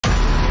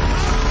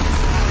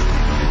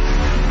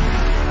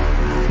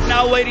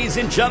now, ladies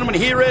and gentlemen,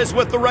 here is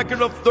with the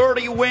record of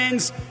 30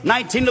 wins,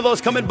 19 of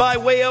those coming by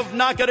way of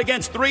knockout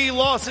against 3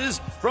 losses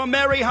from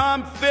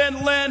Mariehamn,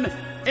 Finland,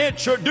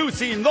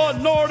 introducing the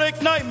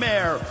Nordic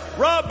Nightmare,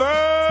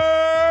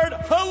 Robert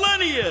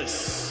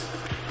Helenius.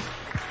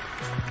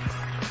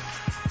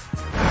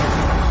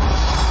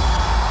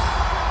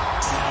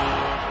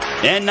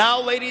 And now,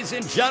 ladies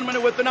and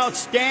gentlemen, with an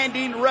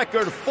outstanding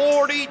record,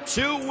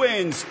 42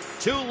 wins,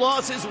 2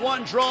 losses,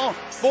 1 draw,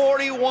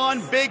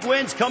 41 big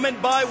wins coming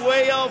by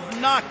way of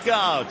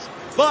knockouts.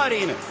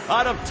 Fighting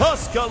out of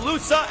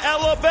Tuscaloosa,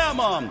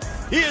 Alabama,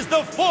 he is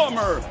the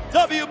former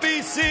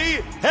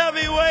WBC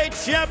heavyweight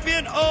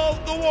champion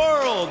of the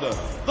world,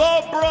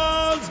 the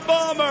Bronze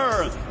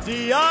Bomber,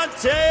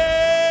 Deontay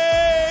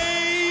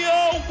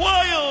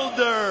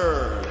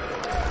Wilder.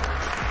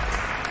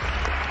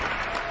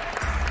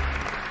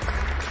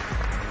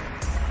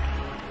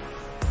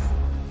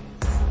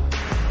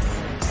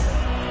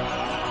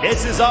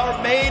 This is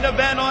our main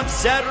event on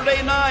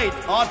Saturday night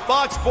on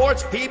Fox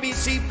Sports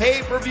PBC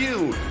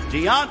pay-per-view.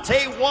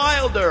 Deontay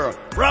Wilder,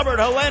 Robert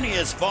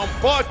Helenius from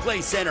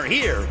Barclays Center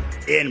here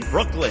in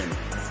Brooklyn.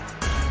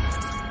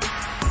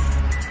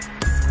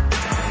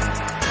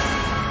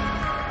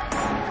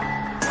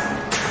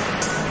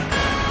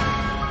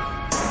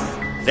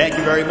 Thank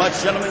you very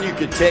much, gentlemen. You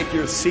could take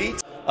your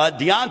seats.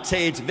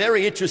 Deontay, it's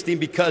very interesting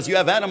because you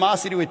have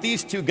animosity with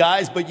these 2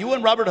 guys, but you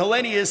and Robert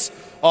Helenius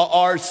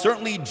are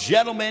certainly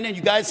gentlemen, and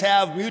you guys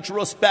have mutual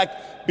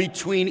respect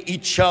between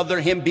each other,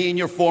 him being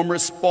your former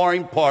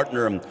sparring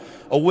partner.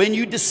 When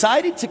you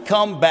decided to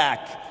come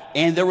back,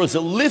 and there was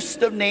a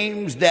list of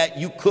names that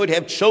you could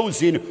have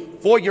chosen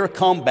for your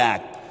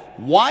comeback,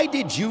 why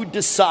did you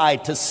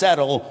decide to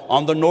settle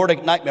on the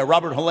Nordic Nightmare,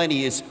 Robert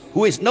Helenius,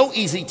 who is no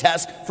easy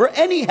task for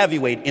any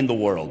heavyweight in the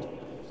world?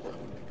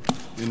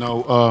 You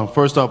know,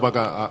 first off, I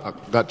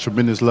got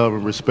tremendous love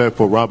and respect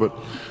for Robert.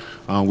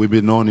 We've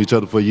been knowing each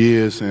other for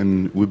years,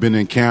 and we've been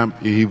in camp.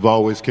 He's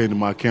always came to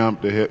my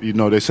camp. You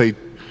know, they say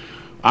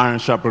iron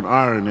sharpen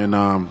iron,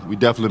 and we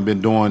definitely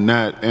been doing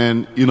that.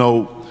 And, you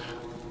know,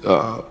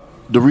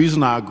 the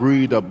reason I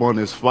agreed upon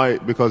this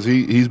fight, because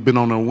he's been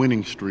on a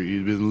winning streak.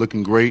 He's been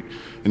looking great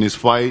in his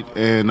fight,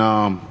 and,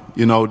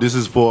 you know, this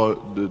is for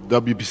the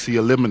WBC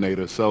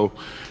Eliminator. So,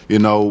 you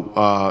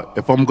know,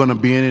 if I'm going to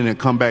be in it and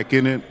come back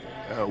in it,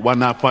 why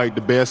not fight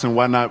the best, and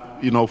why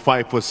not, you know,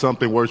 fight for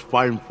something worth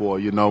fighting for?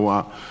 You know,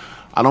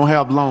 I don't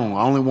have long.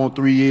 I only want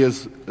 3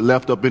 years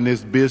left up in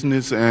this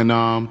business, and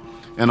I'm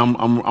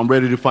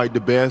ready to fight the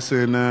best,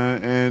 and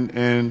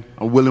I'm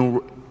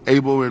willing,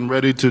 able, and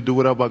ready to do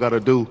whatever I got to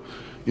do,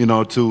 you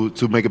know,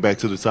 to make it back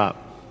to the top.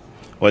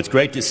 Well, it's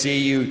great to see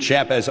you,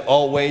 champ, as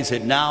always,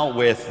 and now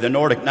with the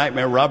Nordic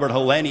Nightmare, Robert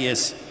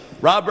Helenius.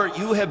 Robert,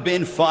 you have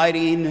been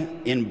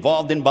fighting,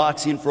 involved in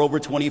boxing for over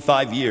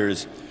 25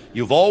 years.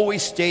 You've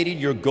always stated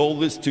your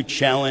goal is to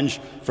challenge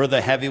for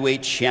the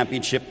heavyweight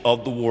championship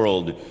of the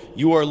world.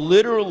 You are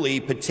literally,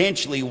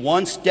 potentially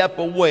 1 step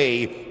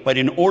away, but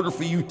in order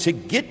for you to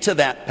get to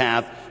that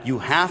path, you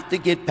have to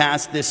get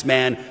past this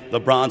man, the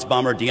Bronze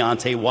Bomber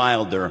Deontay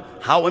Wilder.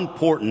 How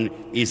important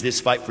is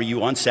this fight for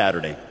you on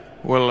Saturday?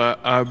 Well,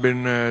 I've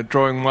been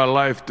drawing my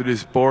life to this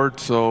sport,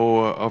 so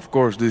of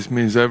course this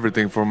means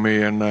everything for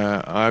me, and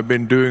I've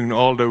been doing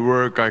all the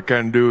work I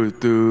can do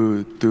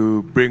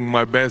to bring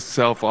my best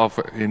self off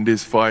in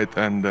this fight,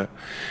 and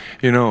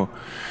you know,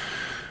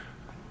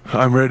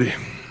 I'm ready.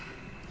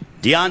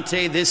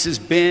 Deontay, this has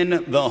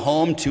been the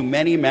home to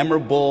many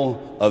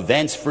memorable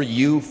events for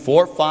you.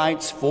 4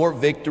 fights, 4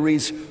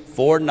 victories,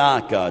 4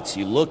 knockouts.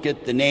 You look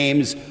at the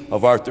names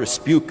of Arthur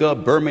Spuka,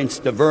 Berman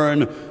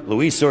Stavern,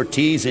 Luis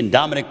Ortiz, and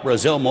Dominic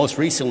Brazil, most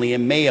recently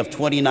in May of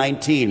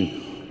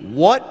 2019.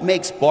 What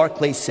makes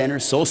Barclays Center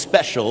so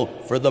special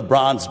for the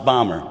Bronze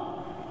Bomber?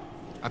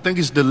 I think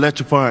it's the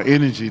electrifying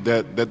energy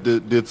that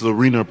this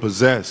arena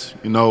possesses.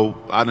 You know,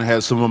 I done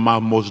had some of my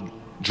most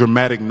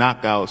dramatic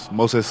knockouts,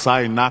 most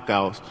exciting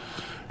knockouts,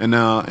 and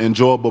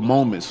enjoyable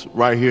moments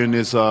right here in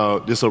this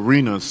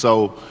arena.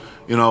 So,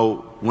 you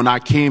know, when I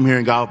came here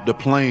and got off the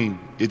plane,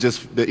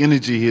 the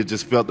energy here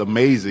just felt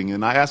amazing.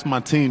 And I asked my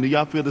team, do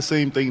y'all feel the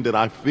same thing that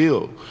I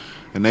feel?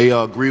 And they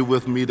agreed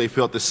with me. They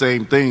felt the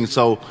same thing.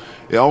 So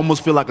it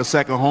almost feels like a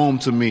second home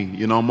to me.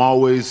 You know, I'm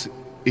always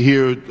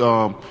here,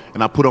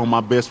 and I put on my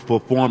best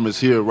performance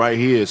here, right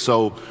here.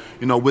 So,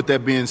 you know, with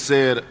that being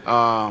said,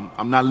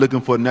 I'm not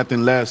looking for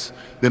nothing less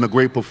than a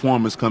great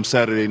performance come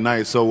Saturday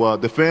night. So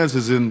the fans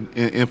is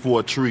in for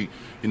a treat.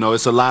 You know,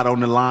 it's a lot on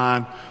the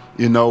line.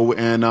 You know,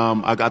 and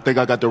I think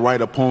I got the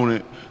right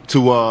opponent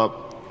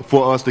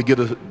for us to get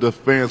the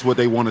fans what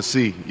they want to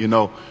see. You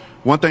know,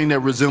 one thing that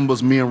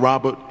resembles me and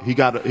Robert, he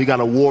got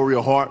a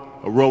warrior heart,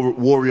 a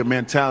warrior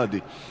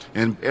mentality,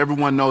 and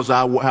everyone knows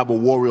I have a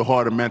warrior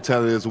heart and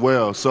mentality as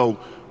well. So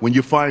when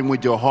you're fighting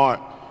with your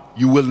heart,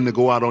 you're willing to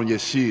go out on your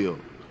shield,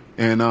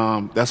 and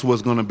that's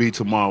what's going to be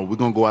tomorrow. We're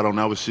going to go out on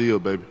our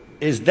shield, baby.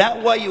 Is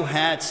that why you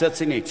had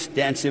such an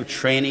extensive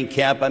training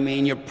camp? I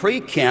mean, your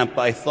pre-camp,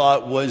 I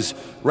thought, was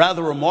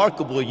rather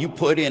remarkable. You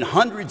put in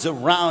hundreds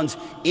of rounds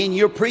in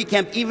your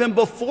pre-camp, even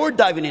before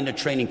diving into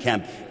training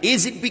camp.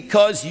 Is it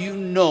because you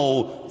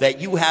know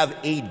that you have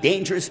a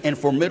dangerous and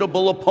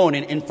formidable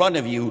opponent in front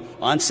of you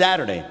on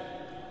Saturday?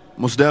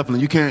 Most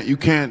definitely. You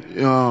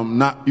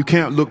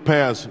can't look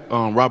past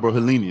Robert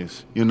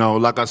Helenius. You know,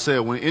 like I said,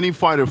 when any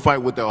fighter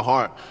fight with their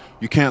heart,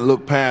 you can't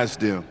look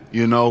past them.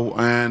 You know,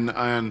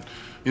 and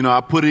you know,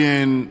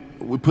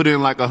 we put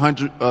in like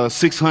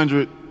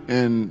 600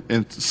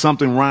 and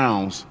something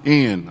rounds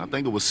in. I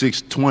think it was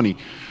 620.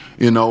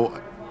 You know,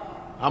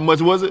 how much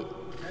was it?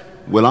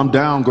 Well, I'm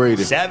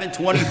downgraded.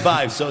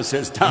 725, so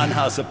says Don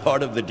House, a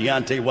part of the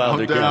Deontay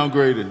Wilder camp. I'm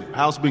downgraded.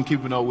 House been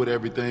keeping up with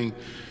everything.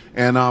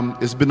 And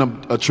it's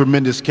been a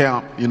tremendous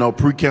camp. You know,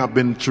 pre-camp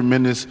been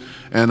tremendous,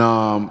 and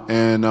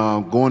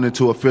going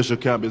into official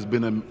camp has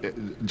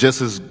been just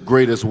as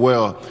great as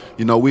well.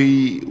 You know,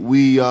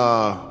 we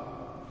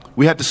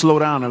had to slow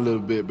down a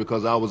little bit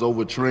because I was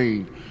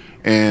overtrained,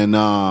 and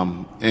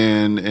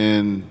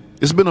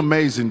it's been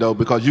amazing though,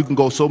 because you can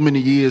go so many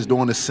years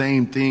doing the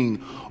same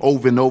thing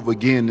over and over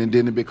again, and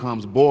then it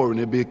becomes boring.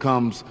 It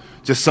becomes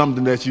just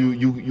something that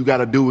you got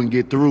to do and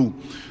get through.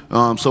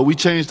 So we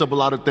changed up a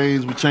lot of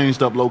things. We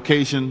changed up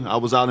location. I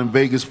was out in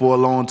Vegas for a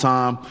long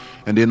time,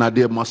 and then I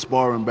did my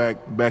sparring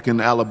back in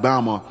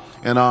Alabama,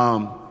 and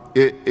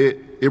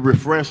it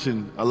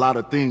refreshing a lot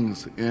of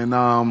things.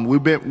 And we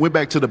went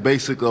back to the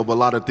basic of a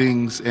lot of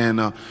things.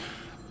 And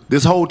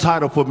this whole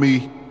title for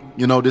me,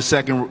 you know, this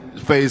second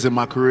phase in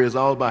my career is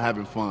all about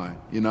having fun.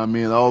 You know what I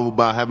mean? All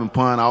about having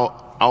fun. I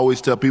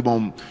always tell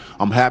people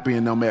I'm happy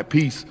and I'm at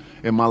peace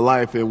in my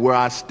life, and where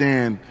I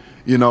stand,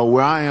 you know,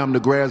 where I am, the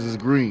grass is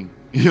green.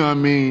 You know what I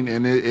mean?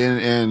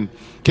 And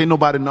can't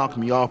nobody knock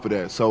me off of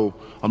that. So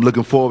I'm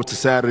looking forward to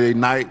Saturday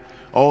night.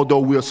 Although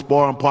we're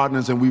sparring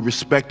partners and we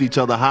respect each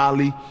other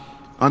highly,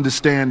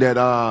 understand that,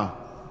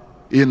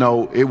 you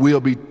know, it will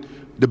be,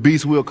 the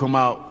beast will come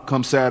out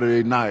come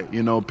Saturday night.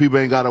 You know, people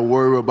ain't got to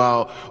worry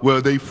about, well,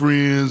 they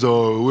friends,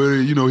 or, well,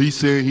 you know, he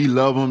said he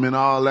love them and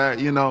all that,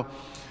 you know.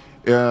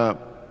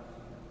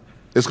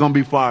 It's going to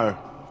be fire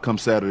come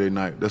Saturday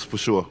night, that's for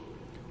sure.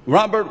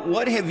 Robert,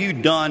 what have you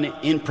done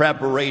in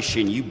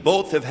preparation? You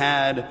both have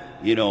had,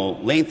 you know,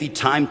 lengthy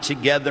time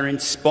together in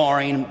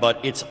sparring,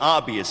 but it's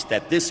obvious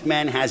that this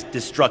man has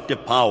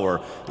destructive power,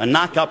 a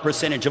knockout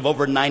percentage of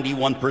over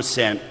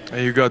 91%.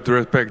 And you got to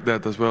respect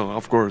that as well,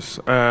 of course.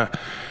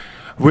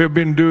 We've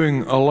been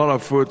doing a lot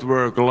of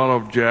footwork, a lot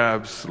of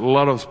jabs, a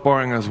lot of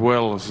sparring as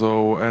well.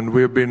 So, and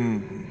we've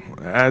been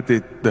at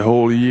it the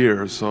whole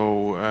year.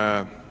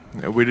 So.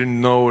 We didn't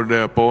know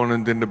the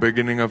opponent in the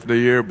beginning of the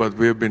year, but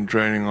we've been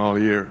training all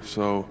year.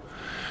 So,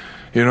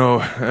 you know,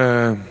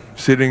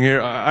 sitting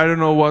here, I don't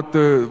know what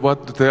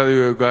to tell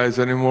you guys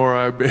anymore.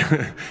 I've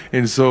been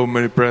in so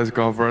many press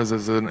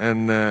conferences,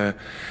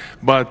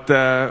 but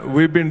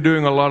we've been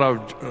doing a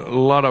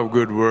lot of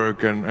good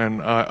work,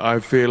 and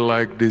I feel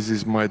like this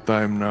is my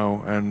time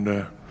now, and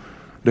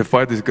the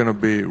fight is going to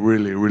be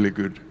really, really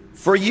good.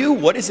 For you,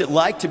 what is it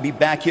like to be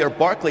back here at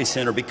Barclays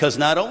Center? Because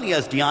not only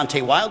has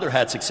Deontay Wilder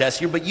had success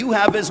here, but you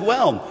have as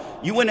well.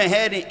 You went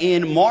ahead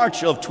in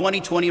March of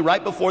 2020,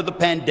 right before the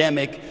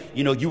pandemic.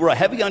 You know, you were a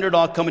heavy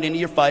underdog coming into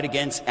your fight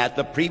against, at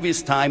the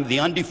previous time, the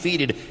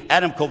undefeated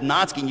Adam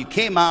Kovnatsky. And you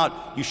came out,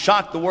 you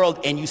shocked the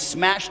world, and you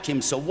smashed him.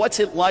 So what's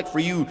it like for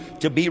you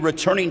to be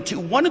returning to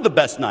one of the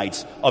best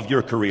nights of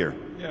your career?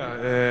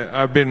 Yeah,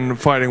 I've been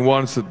fighting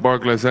once at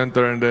Barclays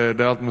Center, and the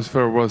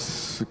atmosphere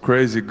was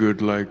crazy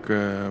good, like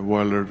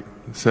Wilder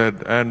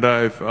said, and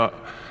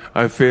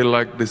I feel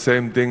like the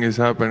same thing is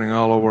happening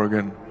all over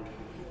again.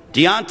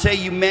 Deontay,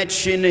 you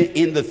mentioned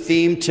in the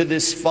theme to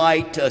this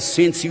fight,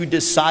 since you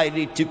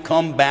decided to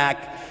come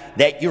back,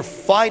 that you're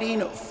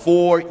fighting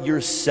for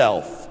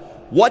yourself.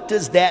 What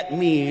does that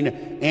mean,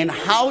 and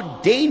how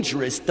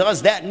dangerous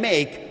does that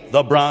make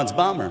the Bronze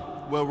Bomber?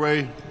 Well,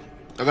 Ray,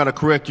 I gotta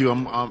correct you.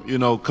 I'm you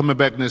know, coming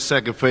back in this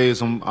second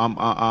phase. I'm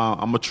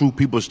a true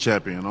people's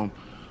champion.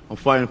 I'm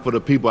fighting for the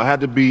people.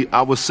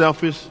 I was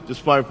selfish,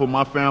 just fighting for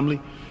my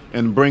family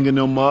and bringing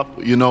them up,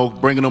 you know,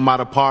 bringing them out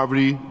of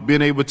poverty,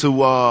 being able to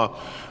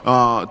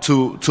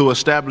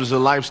establish a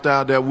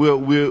lifestyle that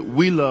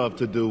we love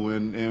to do.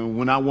 And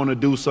when I want to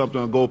do something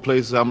or go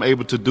places, I'm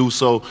able to do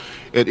so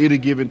at any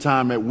given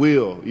time at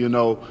will, you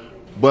know.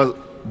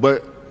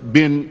 But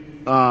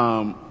being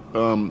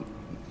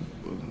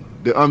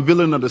the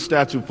unveiling of the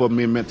statue for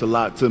me meant a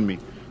lot to me.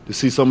 To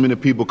see so many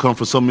people come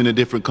from so many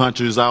different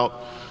countries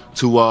out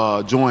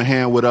to join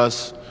hand with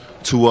us,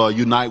 to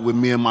unite with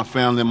me and my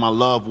family and my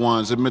loved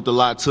ones. It meant a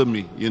lot to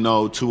me, you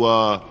know,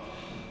 to,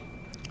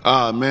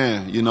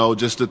 man, you know,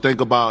 just to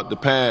think about the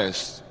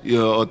past. You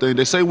know,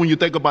 they say when you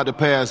think about the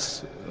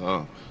past,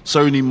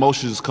 certain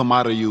emotions come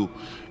out of you.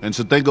 And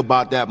to think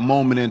about that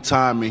moment in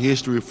time in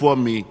history for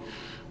me,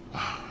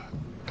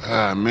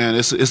 man,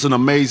 it's an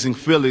amazing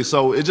feeling.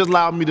 So it just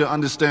allowed me to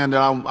understand that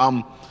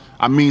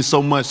I mean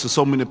so much to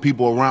so many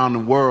people around the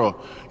world.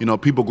 You know,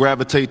 people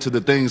gravitate to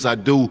the things I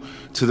do,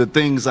 to the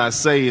things I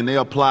say, and they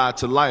apply it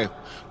to life.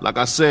 Like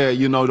I said,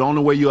 you know, the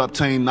only way you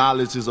obtain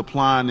knowledge is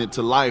applying it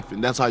to life,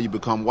 and that's how you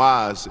become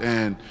wise.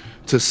 And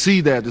to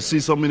see that, to see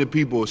so many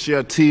people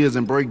share tears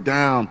and break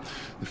down,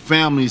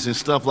 families and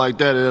stuff like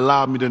that, it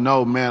allowed me to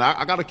know, man,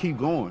 I got to keep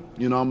going.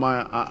 You know,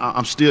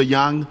 I'm still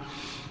young.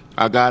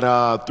 I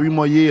got 3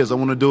 more years. I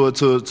want to do it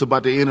to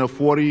about the end of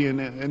 40,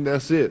 and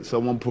that's it. So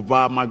I want to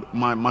provide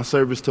my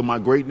service to my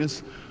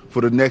greatness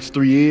for the next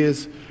 3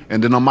 years,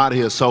 and then I'm out of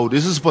here. So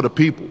this is for the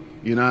people.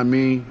 You know what I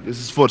mean? This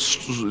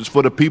is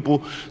for the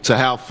people to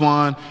have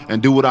fun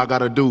and do what I got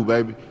to do,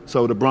 baby.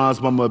 So the bronze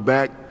bomber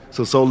back.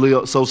 So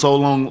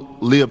long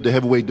live the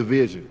heavyweight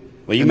division.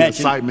 Well, you and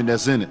mentioned the excitement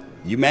that's in it.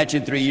 You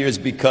mentioned 3 years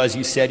because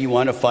you said you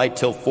want to fight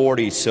till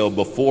 40. So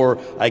before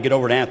I get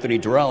over to Anthony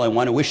Durrell, I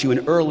want to wish you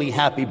an early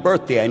happy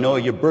birthday. I know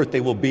your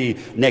birthday will be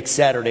next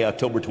Saturday,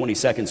 October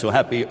 22nd. So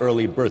happy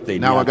early birthday.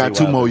 Now Deontay I got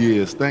 2 more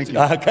years. Thank you.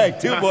 Okay,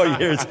 2 more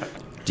years.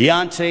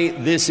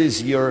 Deontay, this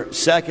is your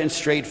second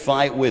straight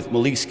fight with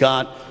Malik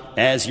Scott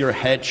as your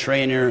head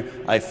trainer.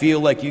 I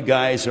feel like you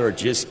guys are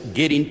just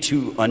getting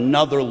to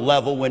another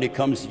level when it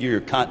comes to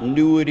your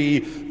continuity,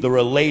 the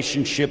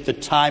relationship, the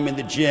time in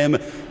the gym.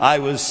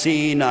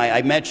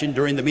 I mentioned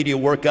during the media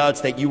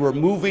workouts that you were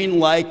moving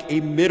like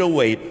a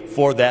middleweight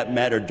for that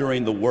matter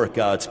during the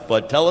workouts.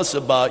 But tell us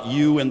about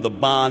you and the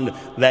bond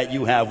that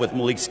you have with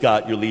Malik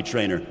Scott, your lead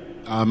trainer.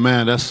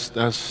 Man, he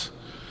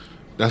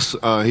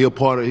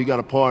got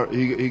a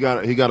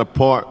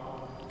part.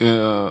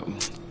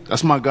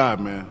 That's my guy,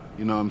 man.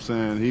 You know what I'm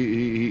saying?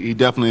 He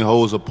definitely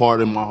holds a part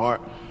in my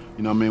heart.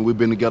 You know what I mean? We've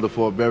been together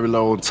for a very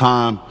long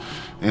time,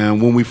 and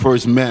when we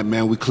first met,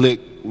 man, we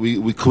clicked.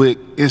 We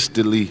clicked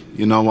instantly.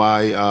 You know,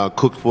 I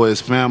cooked for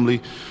his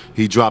family.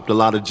 He dropped a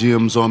lot of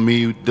gems on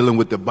me dealing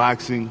with the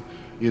boxing.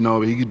 You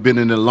know, he's been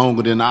in it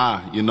longer than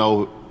I. You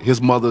know,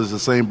 his mother is the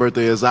same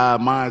birthday as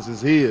mine is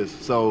his.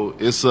 So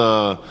it's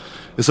a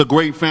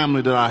great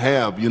family that I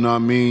have. You know what I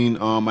mean?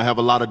 I have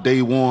a lot of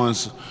day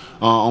ones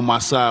on my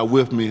side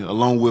with me,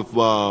 along with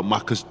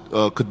my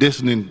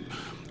conditioning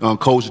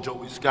coach,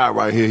 Joey Scott,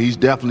 right here. He's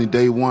definitely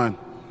day one,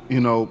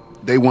 you know,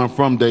 day one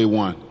from day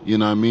one, you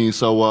know what I mean?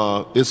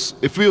 So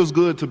it feels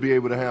good to be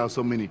able to have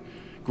so many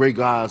great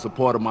guys a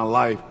part of my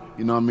life,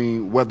 you know what I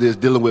mean, whether it's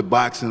dealing with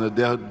boxing or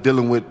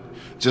dealing with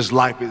just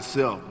life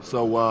itself.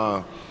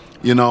 So,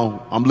 you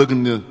know, I'm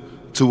looking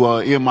to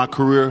end my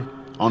career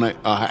on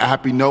a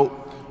happy note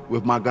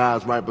with my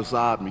guys right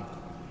beside me.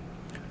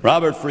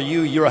 Robert, for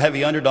you, you're a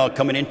heavy underdog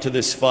coming into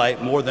this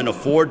fight, more than a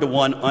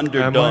 4-to-1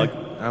 underdog.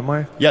 Am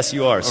I? Yes,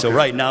 you are. Okay. So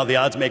right now, the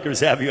odds makers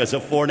have you as a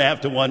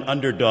 4.5-to-1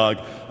 underdog.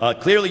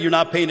 Clearly, you're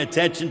not paying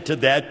attention to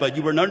that, but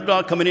you were an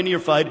underdog coming into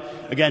your fight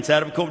against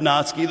Adam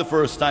Kovnatski the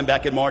first time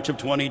back in March of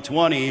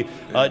 2020.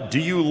 Do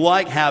you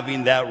like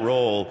having that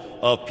role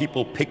of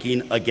people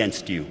picking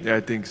against you? Yeah,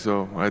 I think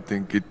so. I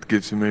think it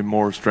gives me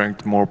more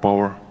strength, more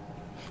power.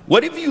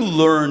 What have you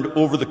learned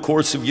over the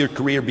course of your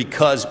career?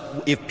 Because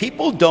if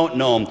people don't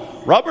know,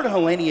 Robert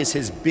Helenius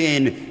has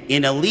been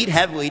an elite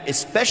heavyweight,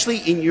 especially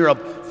in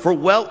Europe, for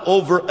well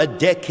over a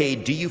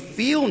decade. Do you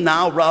feel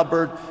now,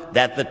 Robert,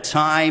 that the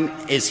time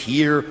is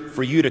here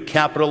for you to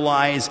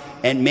capitalize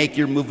and make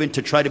your movement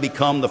to try to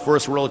become the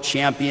first world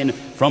champion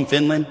from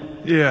Finland?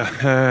 Yeah,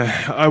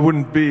 I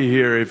wouldn't be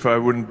here if I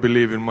wouldn't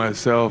believe in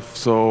myself.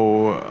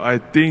 So I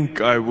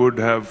think I would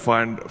have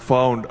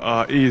found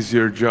an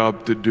easier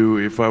job to do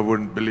if I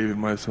wouldn't believe in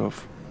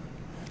myself.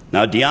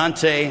 Now,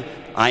 Deontay,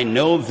 I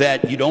know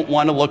that you don't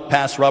want to look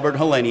past Robert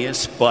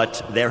Helenius,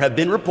 but there have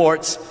been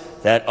reports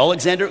that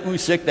Alexander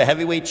Usyk, the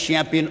heavyweight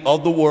champion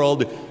of the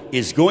world,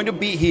 is going to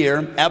be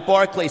here at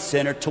Barclays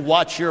Center to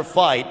watch your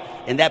fight,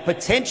 and that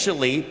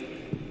potentially,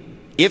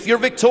 if you're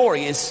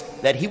victorious,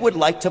 that he would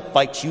like to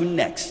fight you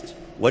next.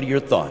 What are your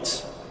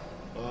thoughts?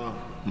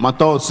 My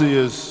thoughts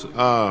is,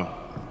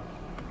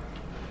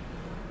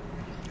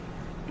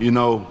 you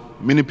know,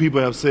 many people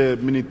have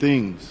said many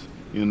things,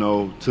 you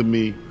know, to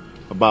me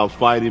about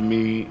fighting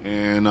me,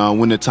 and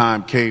when the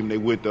time came, they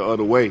went the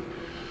other way.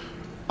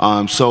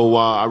 So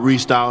I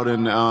reached out,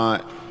 and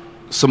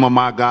some of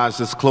my guys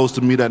that's close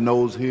to me that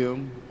knows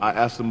him, I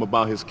asked them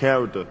about his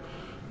character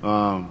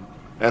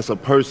as a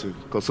person,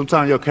 because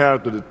sometimes your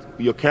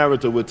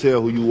character will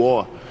tell who you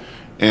are.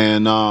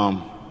 And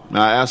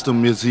I asked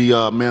him, is he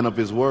a man of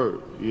his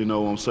word, you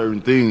know, on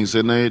certain things,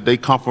 and they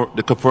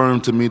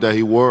confirmed to me that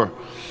he were.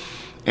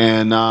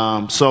 And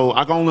so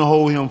I can only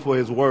hold him for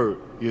his word,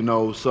 you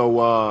know.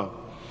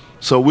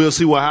 So we'll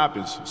see what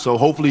happens. So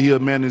hopefully he'll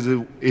manage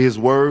his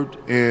word,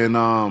 and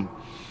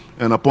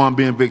upon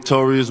being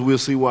victorious, we'll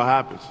see what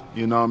happens.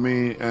 You know what I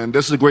mean? And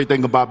this is the great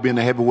thing about being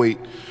a heavyweight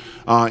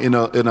in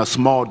a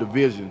small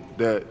division,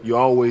 that you're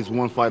always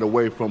one fight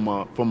away from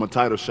a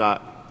title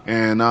shot.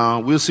 And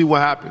we'll see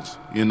what happens,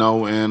 you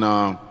know, and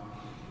I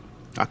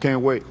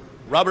can't wait.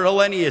 Robert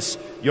Helenius,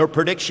 your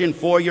prediction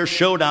for your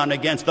showdown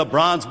against the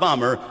bronze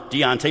bomber,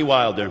 Deontay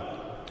Wilder.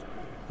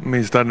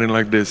 Me standing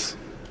like this.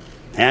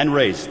 Hand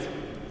raised.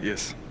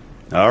 Yes.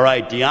 All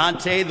right,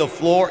 Deontay, the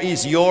floor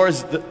is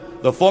yours.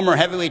 The former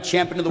heavyweight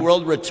champion of the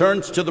world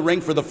returns to the ring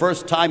for the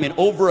first time in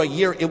over a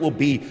year. It will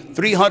be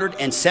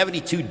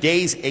 372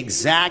 days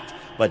exact.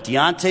 But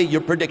Deontay, your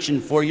prediction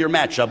for your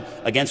matchup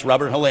against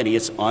Robert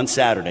Helenius on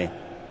Saturday?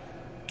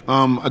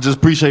 I just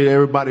appreciate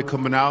everybody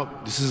coming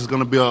out. This is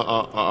going to be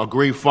a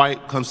great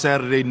fight come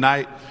Saturday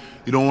night.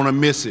 You don't want to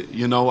miss it.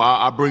 You know,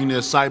 I bring the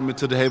excitement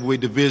to the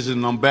heavyweight division,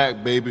 and I'm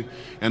back, baby.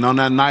 And on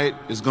that night,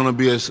 it's going to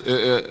be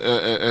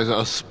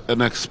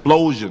an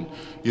explosion.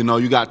 You know,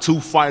 you got two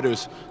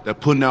fighters that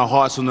putting their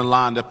hearts on the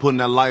line, that putting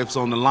their lives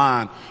on the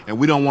line, and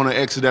we don't want to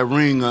exit that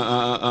ring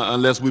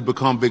unless we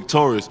become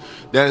victorious.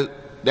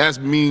 That's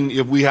mean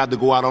if we had to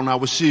go out on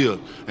our shield,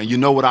 and you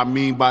know what I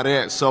mean by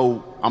that.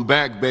 So I'm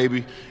back,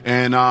 baby.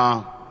 And,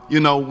 you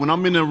know, when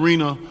I'm in the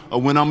arena or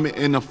when I'm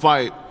in the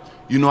fight,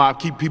 you know, I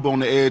keep people on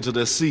the edge of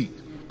their seat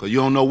because you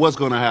don't know what's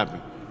going to happen.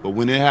 But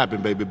when it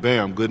happens, baby,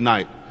 bam, good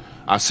night.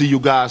 I'll see you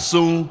guys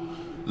soon.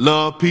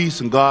 Love, peace,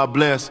 and God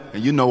bless.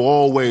 And you know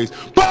always,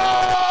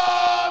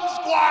 Bomb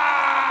Squad!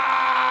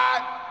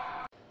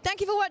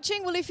 Thank you for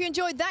watching. Well, if you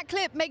enjoyed that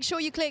clip, make sure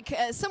you click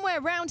somewhere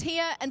around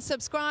here and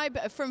subscribe.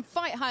 From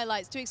fight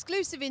highlights to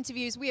exclusive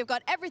interviews, we have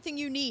got everything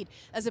you need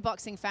as a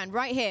boxing fan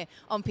right here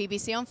on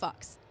PBC on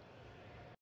Fox.